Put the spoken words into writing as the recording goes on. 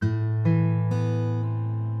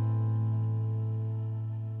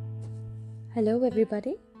Hello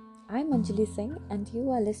everybody, I'm Anjali Singh and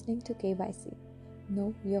you are listening to KYC,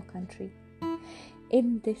 Know Your Country.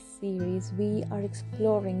 In this series, we are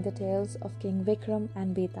exploring the tales of King Vikram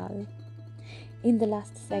and Betaal. In the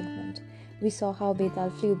last segment, we saw how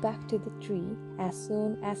Betaal flew back to the tree as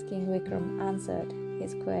soon as King Vikram answered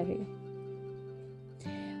his query.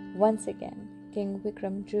 Once again, King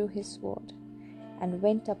Vikram drew his sword and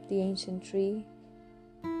went up the ancient tree,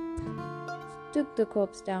 took the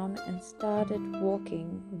corpse down and started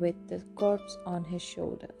walking with the corpse on his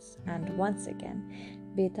shoulders. And once again,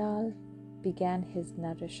 Betaal began his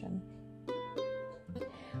narration.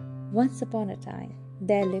 Once upon a time,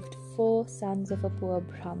 there lived 4 sons of a poor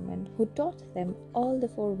Brahmin who taught them all the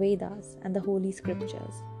 4 Vedas and the holy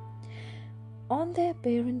scriptures. On their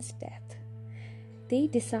parents' death, they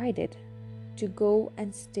decided to go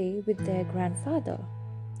and stay with their grandfather.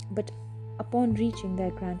 But upon reaching their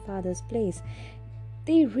grandfather's place,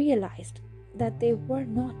 they realized that they were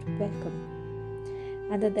not welcome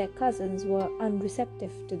and that their cousins were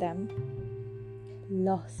unreceptive to them.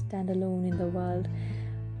 Lost and alone in the world,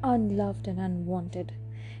 unloved and unwanted,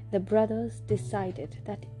 the brothers decided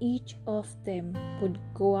that each of them would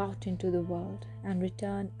go out into the world and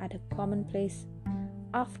return at a common place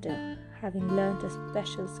after having learnt a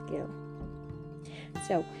special skill.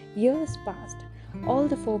 So, years passed. All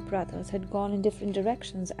the 4 brothers had gone in different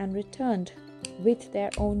directions and returned with their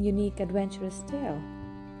own unique adventurous tale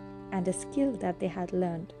and a skill that they had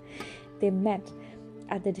learned. They met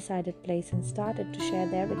at the decided place and started to share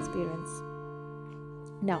their experience.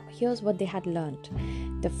 Now, here's what they had learned.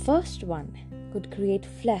 The first one could create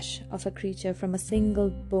flesh of a creature from a single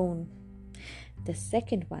bone. The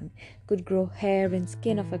second one could grow hair and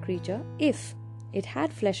skin of a creature if it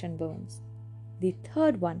had flesh and bones. The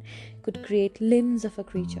third one could create limbs of a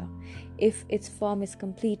creature if its form is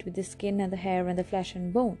complete with the skin and the hair and the flesh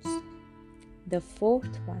and bones. The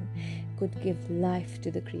fourth one could give life to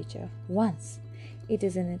the creature once it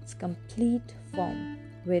is in its complete form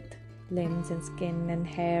with limbs and skin and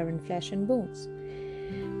hair and flesh and bones.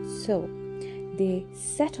 So they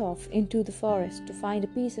set off into the forest to find a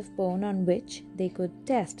piece of bone on which they could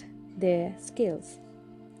test their skills.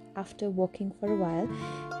 After walking for a while,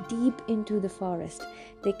 deep into the forest,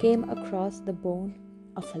 they came across the bone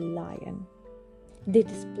of a lion. They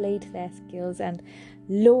displayed their skills and,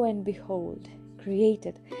 lo and behold,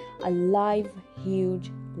 created a live,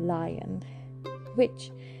 huge lion,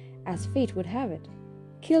 which, as fate would have it,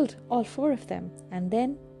 killed all 4 of them and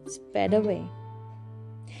then sped away.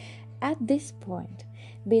 At this point,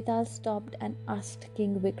 Betaal stopped and asked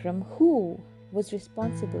King Vikram who was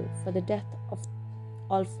responsible for the death of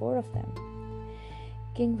all 4 of them.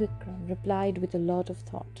 King Vikram replied with a lot of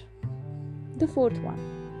thought, the 4th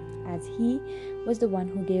one, as he was the one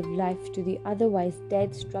who gave life to the otherwise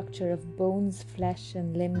dead structure of bones, flesh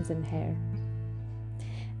and limbs and hair.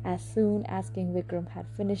 As soon as King Vikram had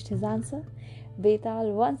finished his answer,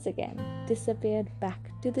 Betaal once again disappeared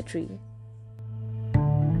back to the tree.